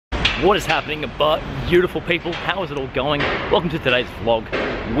What is happening, but beautiful people? How is it all going? Welcome to today's vlog.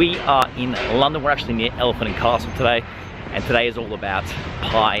 We are in London. We're actually near Elephant and Castle today, and today is all about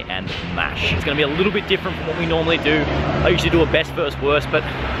pie and mash. It's going to be a little bit different from what we normally do. I usually do a best versus worst, but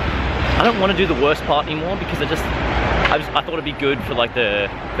I don't want to do the worst part anymore because I thought it'd be good for like the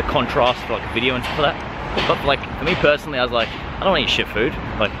contrast for like a video and stuff like that. But like for me personally, I was like, I don't want to eat shit food.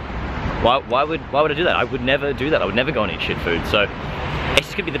 Like, why would I do that? I would never do that. I would never go and eat shit food. So it's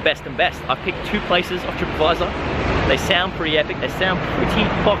just gonna be the best and best. I've picked two places off TripAdvisor. They sound pretty epic. They sound pretty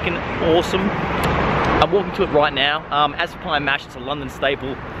fucking awesome. I'm walking to it right now. As for pie and mash, it's a London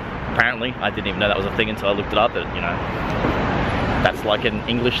staple. Apparently, I didn't even know that was a thing until I looked it up. That, you know, that's like an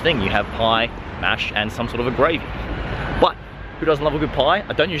English thing. You have pie, mash, and some sort of a gravy. But who doesn't love a good pie?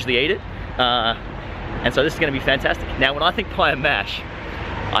 I don't usually eat it, and so this is gonna be fantastic. Now, when I think pie and mash,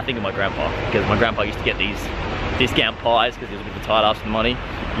 I think of my grandpa, because my grandpa used to get these discount pies because he was a bit of a tight ass for the money.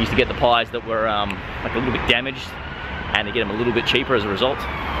 He used to get the pies that were like a little bit damaged, and they get them a little bit cheaper as a result.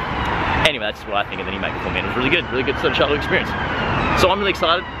 Anyway, that's what I think, and then he made it for me. It was really good sort of childhood experience. So I'm really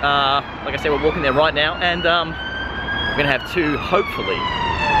excited. Like I said, we're walking there right now, and we're gonna have two, hopefully,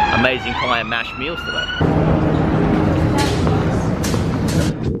 amazing pie and mash meals today.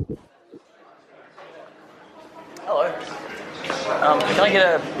 Hello. Can I get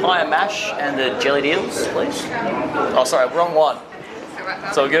a pie and mash and the jellied eels, please? Oh, sorry, wrong one.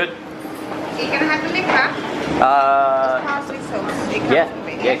 It's all good? Are you going to have the liquor? Parsley sauce.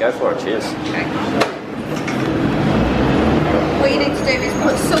 Yeah, go for it. Cheers. Okay. What you need to do is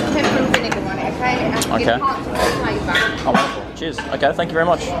put salt, pepper and vinegar on it, okay? And Okay. enhance the flavour. Oh, wonderful. Cheers. Okay, thank you very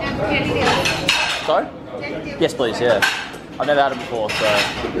much. Sorry? Yes, please, yeah. I've never had it before, so...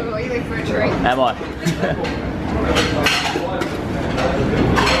 Oh, you in for a treat. Am I?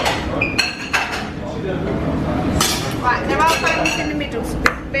 Right, there are bones in the middle, so be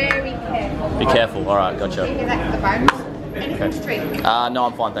very careful. Be careful. All right, gotcha. Give that to the bones. Anything to drink? No,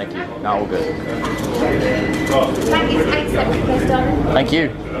 I'm fine, thank you. No, all good. That is 870, please, darling. Thank you.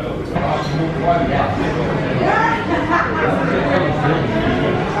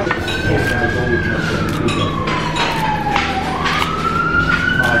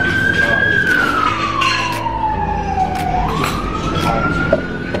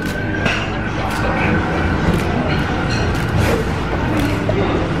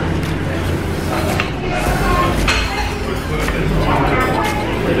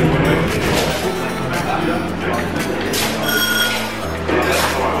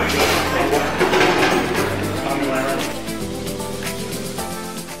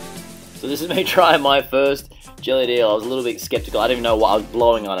 So this is me trying my first jellied eel. I was a little bit skeptical. I didn't even know what I was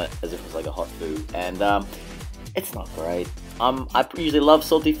blowing on it as if it was like a hot food. And it's not great. I usually love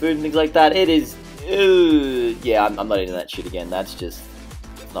salty food and things like that. It is, yeah, I'm not eating that shit again. That's just,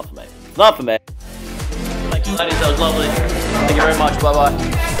 it's not for me. It's not for me. Thank you ladies, that was lovely. Thank you very much, bye-bye.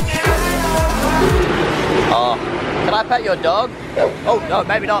 Can I pet your dog? Oh, no,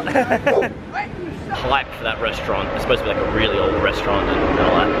 maybe not. Hype for that restaurant. It's supposed to be like a really old restaurant and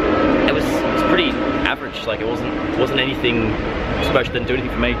all that. It was pretty average. Like it wasn't anything special. Didn't do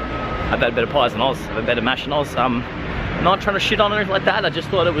anything for me. I've had better pies than Oz. I've had better mash than Oz. Not trying to shit on or anything like that. I just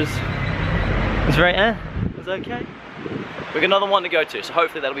thought it was very it was okay. We've got another one to go to, so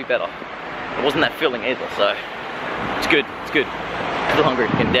hopefully that'll be better. It wasn't that filling either, so it's good. It's good. Still hungry.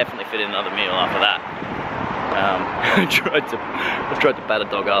 Can definitely fit in another meal after that. I tried to pat a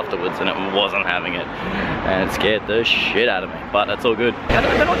dog afterwards and it wasn't having it, and it scared the shit out of me, but that's all good. I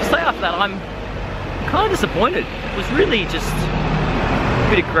don't know what to say after that. I'm kind of disappointed. It was really just a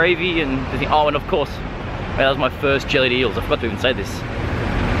bit of gravy and oh, and of course, that was my first jellied eels. I forgot to even say this.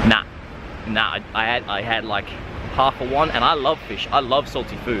 Nah, I had like half of one, and I love fish. I love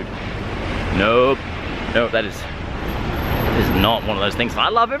salty food. Nope, that is not one of those things. I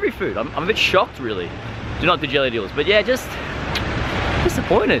love every food. I'm a bit shocked, really. Do not do jellied eels, but yeah, just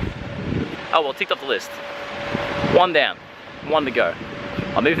disappointed. Oh well, ticked off the list. One down, one to go.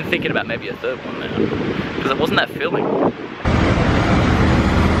 I'm even thinking about maybe a third one now, because it wasn't that filling.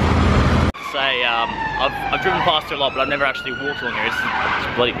 Say, I've driven past here a lot, but I've never actually walked along here.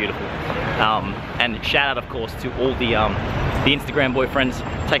 It's bloody beautiful. And shout out, of course, to all the Instagram boyfriends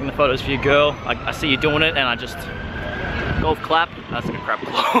taking the photos for your girl. I see you doing it, and I just golf clap. That's like a crap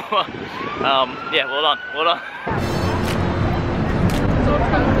claw. Yeah, well done, well done.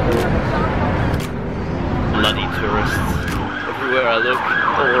 Bloody tourists. Everywhere I look,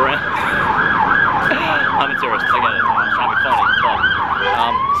 all around. I'm a tourist, I get it. I'm trying to be funny,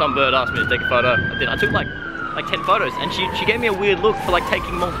 but some bird asked me to take a photo. I did. I took like 10 photos, and she gave me a weird look for like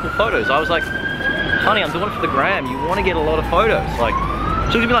taking multiple photos. I was like, honey, I'm doing it for the gram. You want to get a lot of photos. Like,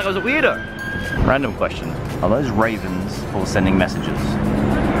 She looked at me like I was a weirdo. Random question. Are those ravens all sending messages?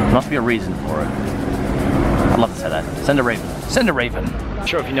 Must be a reason for it. I'd love to say that. Send a raven. Send a raven. I'm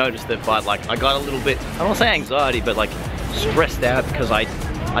sure if you noticed it, but like I got a little bit, I don't want to say anxiety, but like stressed out because I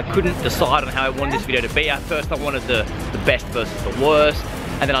couldn't decide on how I wanted this video to be. At first I wanted the best versus the worst,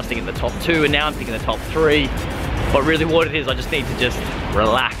 and then I was thinking the top 2, and now I'm thinking the top 3. But really what it is, I just need to just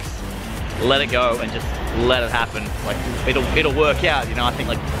relax, let it go, and just let it happen. Like it'll work out, you know. I think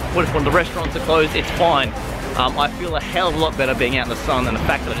like what if one of the restaurants are closed? It's fine. I feel a hell of a lot better being out in the sun, and the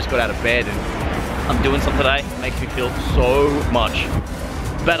fact that I just got out of bed and I'm doing something today makes me feel so much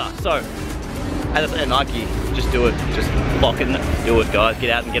better. So, as I said, Nike, just do it. Just fucking do it, guys. Get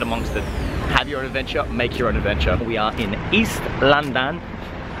out and get amongst it. Have your own adventure, make your own adventure. We are in East London.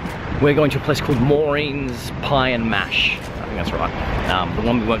 We're going to a place called Maureen's Pie and Mash. I think that's right. The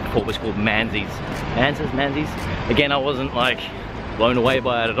one we went before was called Manzies. Manzies. Again, I wasn't like blown away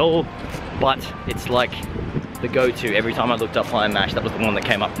by it at all, but it's like the go-to. Every time I looked up Pie and Mash, that was the one that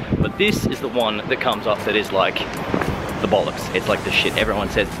came up. But this is the one that comes up that is like the bollocks. It's like the shit. Everyone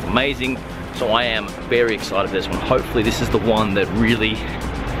says it's amazing, so I am very excited for this one. Hopefully this is the one that really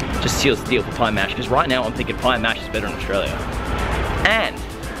just seals the deal for Pie and Mash, because right now I'm thinking Pie and Mash is better in Australia. And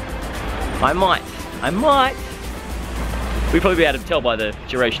I might, we'll probably be able to tell by the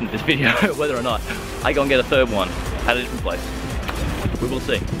duration of this video whether or not I go and get a third one at a different place. We will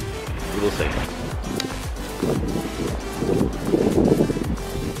see. We will see.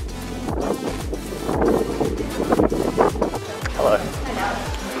 Hello.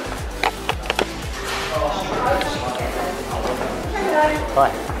 Hi.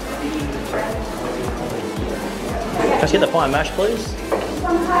 Can I get the pie and mash, please?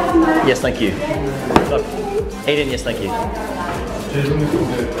 Yes, thank you. Aiden, yes, thank you.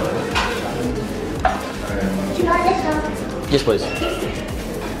 Yes, please.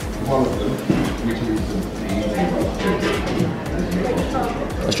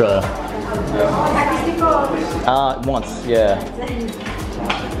 Australia. Once, yeah.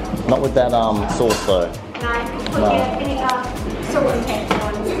 Not with that sauce though. No.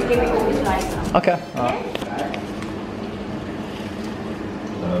 Okay. Alright.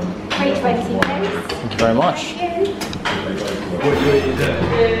 Thank you very much.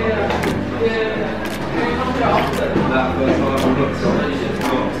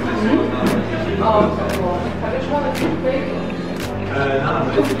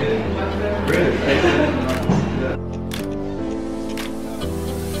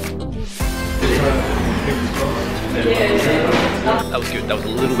 That was good. That was a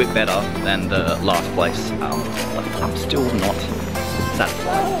little bit better than the last place. I'm still not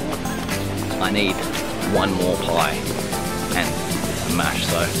satisfied. I need one more pie and a mash.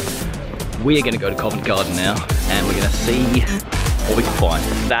 So we are going to go to Covent Garden now, and we're going to see what we can find.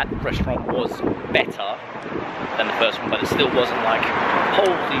 That restaurant was better than the first one, but it still wasn't like,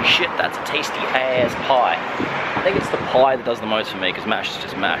 holy shit, that's a tasty ass pie. I think it's the pie that does the most for me, because mash is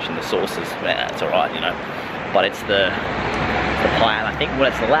just mash, and the sauces, man, it's alright, you know. But it's the pie, and I think what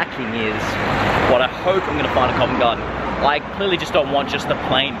it's lacking is what I hope I'm going to find at Covent Garden. I clearly just don't want just the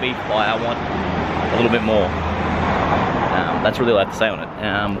plain beef pie, I want a little bit more. That's really all I have to say on it.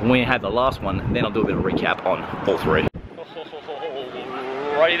 When we have the last one, then I'll do a bit of a recap on all 3.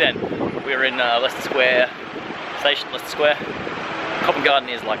 Alrighty then, we're in Leicester Square Station, Leicester Square. Covent Garden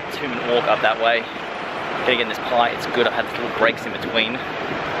is like a 2-minute walk up that way. Gonna get this pie, it's good. I've had little breaks in between.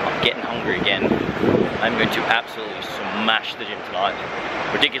 I'm getting hungry again. I'm going to absolutely smash the gym tonight.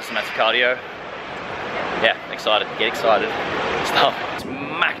 Ridiculous amounts of cardio. Yeah, excited, get excited. Stuff.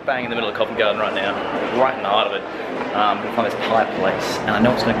 Smack bang in the middle of Covent Garden right now, right in the heart of it. We'll find this pie place, and I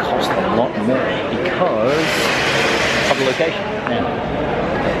know it's going to cost a lot more because of the location. Now,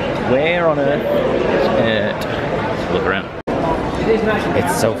 where on earth is it? Let's look around.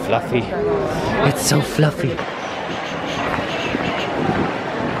 It's so fluffy. It's so fluffy.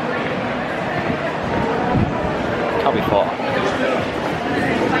 Can't be far.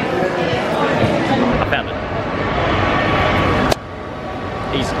 I found it.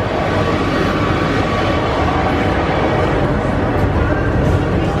 Easy.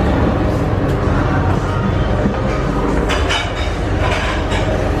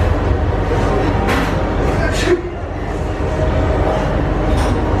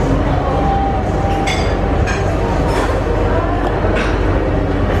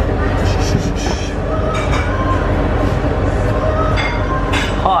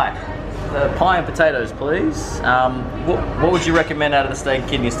 Pie and potatoes, please. What would you recommend out of the steak and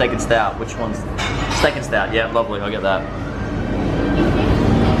kidney and steak and stout? Which one's steak and stout? Yeah, lovely. I'll get that.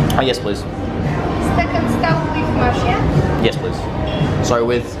 Oh yes, please. Steak and stout with mash, yeah? Yes, please. Sorry,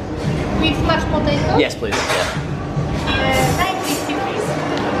 with mashed potatoes? yes, please. Yeah. 950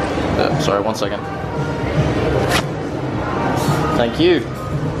 please. Sorry, 1 second. Thank you.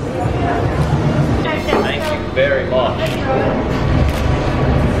 Thank you very much.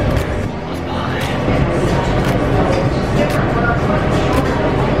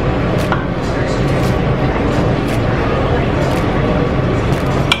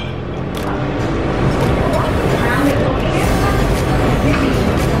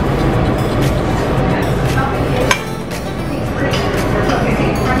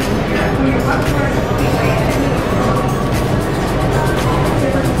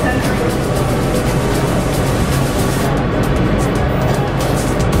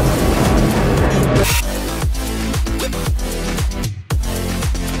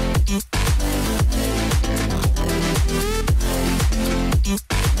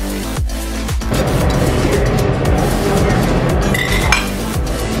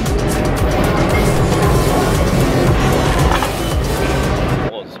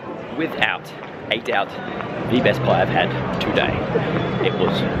 Without a doubt, the best pie I've had today. It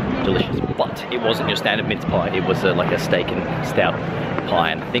was delicious, but it wasn't your standard mince pie. It was like a steak and stout pie,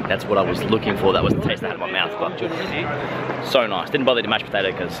 and I think that's what I was looking for. That was the taste I had in my mouth, but so nice. Didn't bother to mashed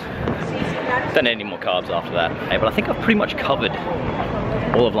potato because don't need any more carbs after that. Hey, but I think I've pretty much covered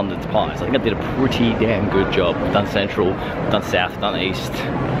all of London's pies. I think I did a pretty damn good job. We've done Central, we've done South, we've done East.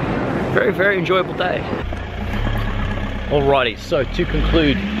 Very, very enjoyable day. Alrighty, so to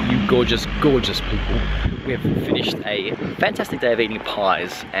conclude, you gorgeous, gorgeous people, we have finished a fantastic day of eating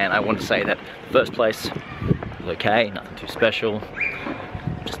pies, and I want to say that first place was okay, nothing too special,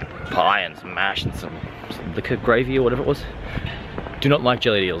 just pie and some mash and some liquor gravy or whatever it was. Do not like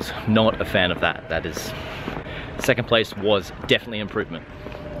jellied eels, not a fan of that. That is, second place was definitely improvement,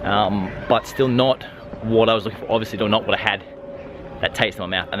 but still not what I was looking for. Obviously not what I had that taste in my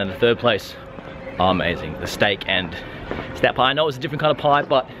mouth. And then the third place, amazing, the steak and stout pie. I know it was a different kind of pie,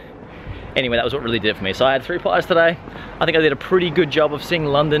 but anyway, that was what really did it for me. So I had 3 pies today. I think I did a pretty good job of seeing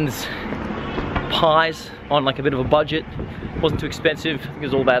London's pies on like a bit of a budget. It wasn't too expensive. I think it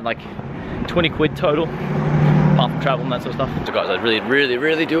was all about like 20 quid total, apart from travel and that sort of stuff. So guys, I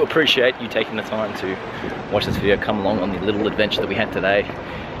really do appreciate you taking the time to watch this video, come along on the little adventure that we had today.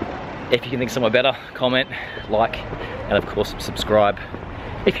 If you can think somewhere better, comment, like, and of course subscribe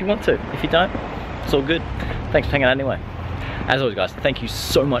if you want to. If you don't, it's all good. Thanks for hanging out anyway. As always guys, thank you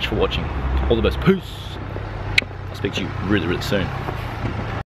so much for watching. All the best, peace. I'll speak to you really soon.